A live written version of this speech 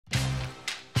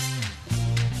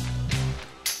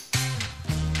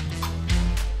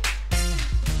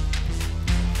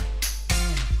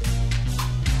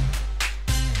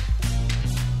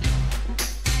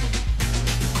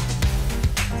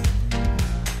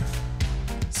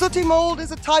Sooty mold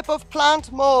is a type of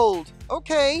plant mold.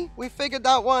 Okay, we figured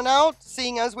that one out,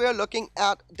 seeing as we are looking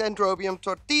at Dendrobium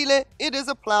tortile. It is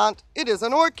a plant, it is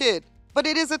an orchid. But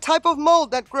it is a type of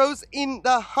mold that grows in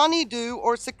the honeydew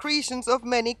or secretions of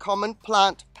many common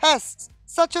plant pests,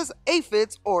 such as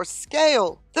aphids or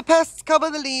scale. The pests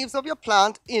cover the leaves of your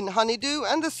plant in honeydew,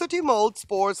 and the sooty mold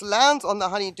spores lands on the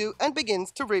honeydew and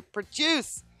begins to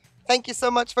reproduce. Thank you so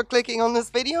much for clicking on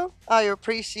this video. I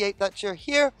appreciate that you're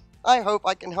here. I hope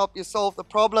I can help you solve the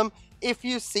problem. If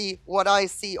you see what I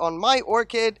see on my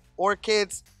orchid,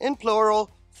 orchids, in plural,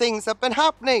 things have been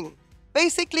happening.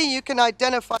 Basically, you can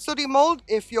identify sooty mold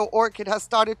if your orchid has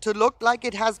started to look like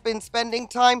it has been spending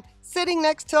time sitting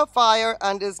next to a fire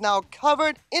and is now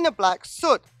covered in a black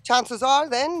soot. Chances are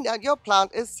then that your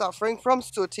plant is suffering from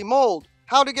sooty mold.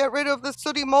 How to get rid of the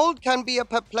sooty mold can be a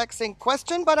perplexing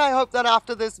question, but I hope that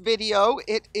after this video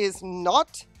it is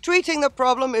not. Treating the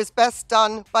problem is best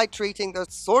done by treating the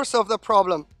source of the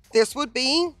problem. This would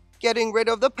be getting rid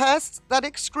of the pests that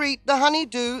excrete the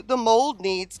honeydew the mold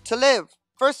needs to live.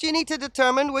 First, you need to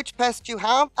determine which pest you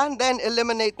have and then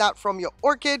eliminate that from your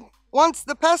orchid. Once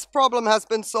the pest problem has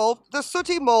been solved, the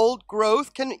sooty mold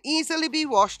growth can easily be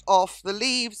washed off the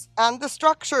leaves and the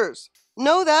structures.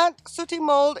 Know that sooty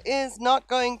mold is not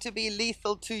going to be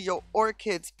lethal to your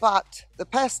orchids, but the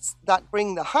pests that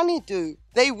bring the honeydew,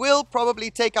 they will probably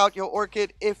take out your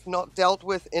orchid if not dealt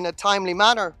with in a timely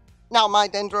manner. Now, my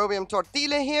Dendrobium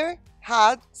tortile here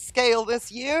had scale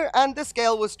this year, and the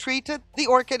scale was treated. The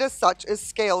orchid as such is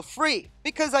scale free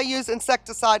because I use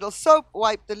insecticidal soap,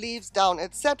 wipe the leaves down,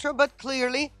 etc. But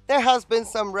clearly there has been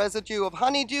some residue of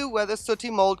honeydew where the sooty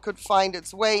mold could find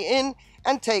its way in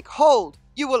and take hold.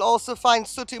 You will also find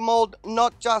sooty mold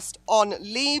not just on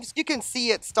leaves. You can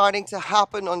see it starting to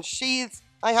happen on sheaths.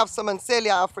 I have some Unsightly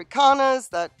africanas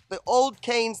that the old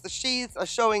canes, the sheaths, are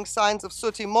showing signs of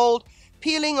sooty mold.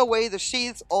 Peeling away the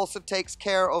sheaths also takes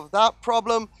care of that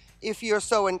problem if you're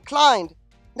so inclined.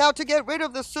 Now, to get rid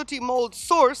of the sooty mold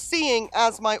source, seeing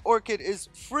as my orchid is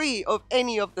free of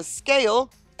any of the scale,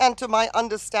 and to my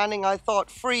understanding I thought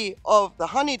free of the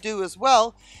honeydew as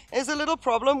well, is a little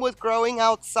problem with growing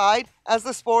outside as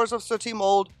the spores of sooty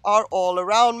mold are all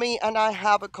around me and I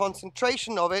have a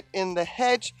concentration of it in the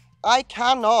hedge. I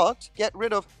cannot get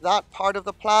rid of that part of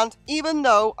the plant. Even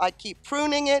though I keep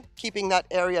pruning it, keeping that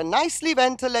area nicely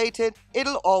ventilated,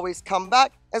 it'll always come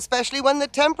back, especially when the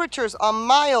temperatures are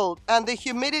mild and the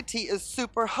humidity is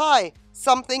super high,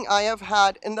 something I have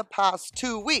had in the past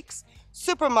 2 weeks.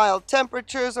 Super mild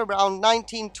temperatures around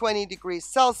 19-20 degrees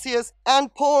Celsius and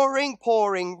pouring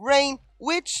rain,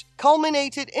 which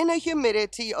culminated in a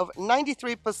humidity of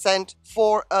 93%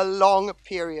 for a long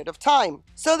period of time.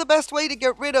 So the best way to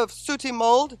get rid of sooty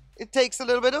mold, it takes a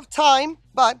little bit of time,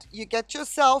 but you get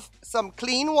yourself some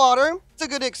clean water. It's a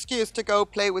good excuse to go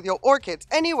play with your orchids.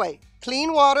 Anyway,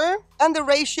 clean water, and the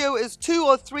ratio is 2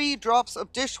 or 3 drops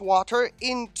of dishwater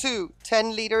into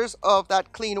 10 liters of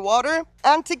that clean water.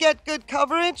 And to get good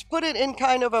coverage, put it in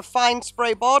kind of a fine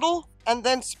spray bottle and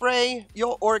then spray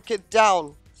your orchid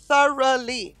down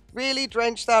thoroughly. Really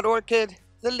drench that orchid,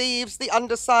 the leaves, the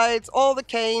undersides, all the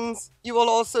canes. You will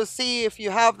also see, if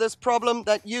you have this problem,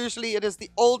 that usually it is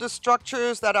the older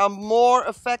structures that are more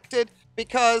affected,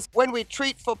 because when we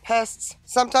treat for pests,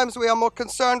 sometimes we are more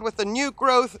concerned with the new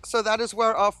growth, so that is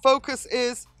where our focus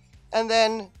is. And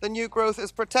then the new growth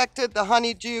is protected. The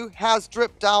honeydew has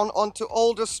dripped down onto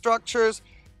older structures.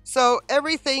 So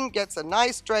everything gets a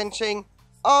nice drenching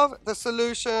of the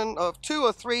solution of 2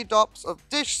 or 3 drops of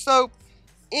dish soap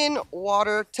in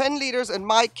water, 10 liters in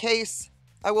my case.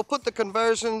 I will put the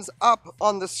conversions up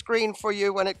on the screen for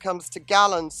you when it comes to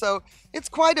gallons. So it's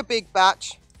quite a big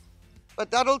batch,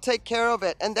 but that'll take care of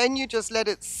it. And then you just let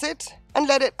it sit and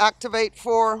let it activate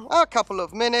for a couple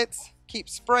of minutes. Keep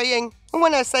spraying. And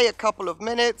when I say a couple of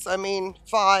minutes, I mean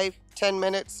 5-10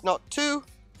 minutes, not 2.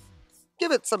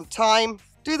 Give it some time.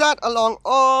 Do that along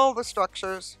all the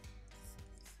structures.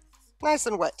 Nice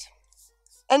and wet.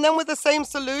 And then with the same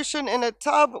solution in a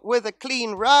tub with a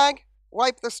clean rag,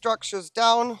 wipe the structures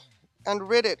down and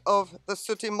rid it of the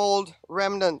sooty mold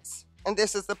remnants. And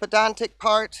this is the pedantic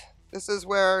part. This is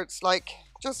where it's like,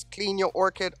 just clean your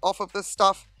orchid off of this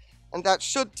stuff, and that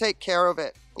should take care of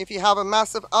it. If you have a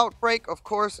massive outbreak, of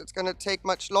course, it's going to take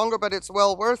much longer, but it's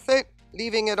well worth it.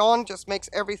 Leaving it on just makes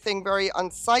everything very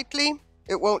unsightly.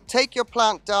 It won't take your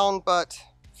plant down, but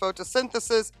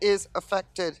photosynthesis is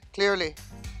affected, clearly.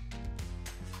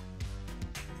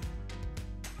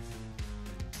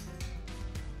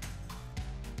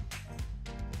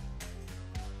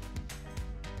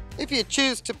 If you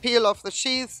choose to peel off the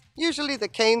sheaths, usually the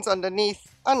canes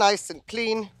underneath are nice and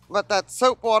clean, but that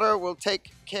soap water will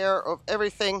take care of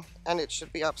everything and it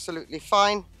should be absolutely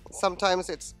fine. Sometimes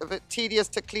it's a bit tedious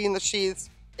to clean the sheaths.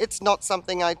 It's not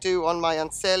something I do on my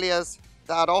Unsalias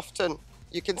that often.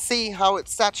 You can see how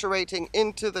it's saturating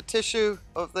into the tissue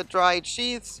of the dried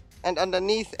sheaths, and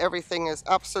underneath everything is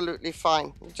absolutely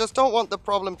fine. You just don't want the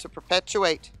problem to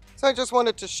perpetuate. So I just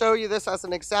wanted to show you this as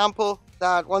an example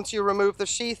that once you remove the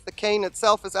sheath, the cane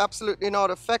itself is absolutely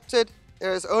not affected.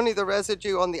 There is only the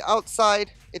residue on the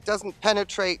outside. It doesn't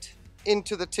penetrate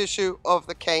into the tissue of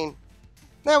the cane.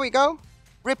 There we go.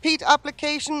 Repeat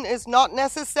application is not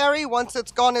necessary. Once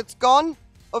it's gone, it's gone.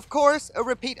 Of course, a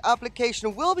repeat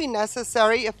application will be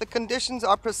necessary if the conditions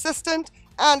are persistent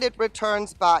and it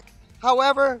returns back.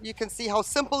 However, you can see how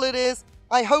simple it is.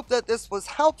 I hope that this was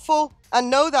helpful, and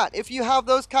know that if you have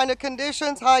those kind of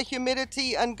conditions, high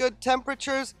humidity and good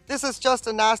temperatures, this is just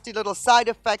a nasty little side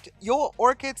effect. Your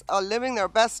orchids are living their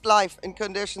best life in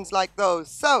conditions like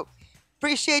those. So,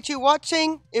 appreciate you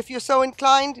watching. If you're so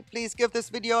inclined, please give this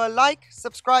video a like,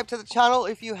 subscribe to the channel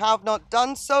if you have not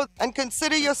done so, and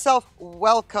consider yourself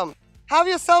welcome. Have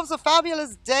yourselves a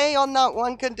fabulous day on that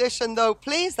one condition though,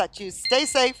 please, that you stay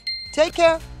safe. Take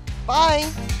care.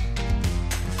 Bye.